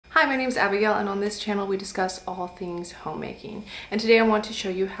Hi, my name is Abigail, and on this channel we discuss all things homemaking. And today I want to show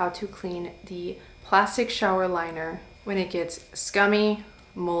you how to clean the plastic shower liner when it gets scummy,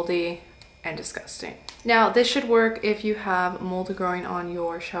 moldy, and disgusting. Now, this should work if you have mold growing on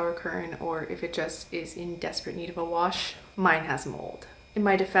your shower curtain or if it just is in desperate need of a wash. Mine has mold. In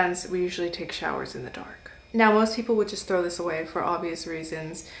my defense, we usually take showers in the dark. Now, most people would just throw this away for obvious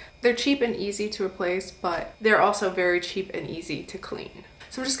reasons. They're cheap and easy to replace, but they're also very cheap and easy to clean.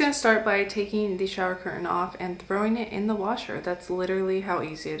 So I'm just going to start by taking the shower curtain off and throwing it in the washer. That's literally how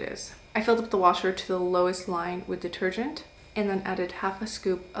easy it is. I filled up the washer to the lowest line with detergent and then added half a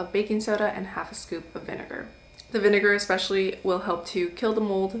scoop of baking soda and half a scoop of vinegar. The vinegar especially will help to kill the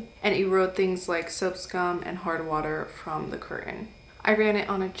mold and erode things like soap scum and hard water from the curtain. I ran it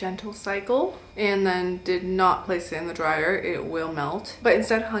on a gentle cycle and then did not place it in the dryer. It will melt, but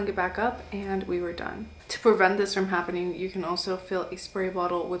instead hung it back up and we were done. To prevent this from happening, you can also fill a spray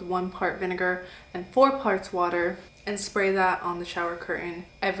bottle with 1 part vinegar and 4 parts water and spray that on the shower curtain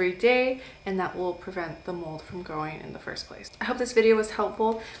every day, and that will prevent the mold from growing in the first place. I hope this video was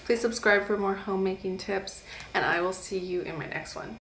helpful. Please subscribe for more homemaking tips, and I will see you in my next one.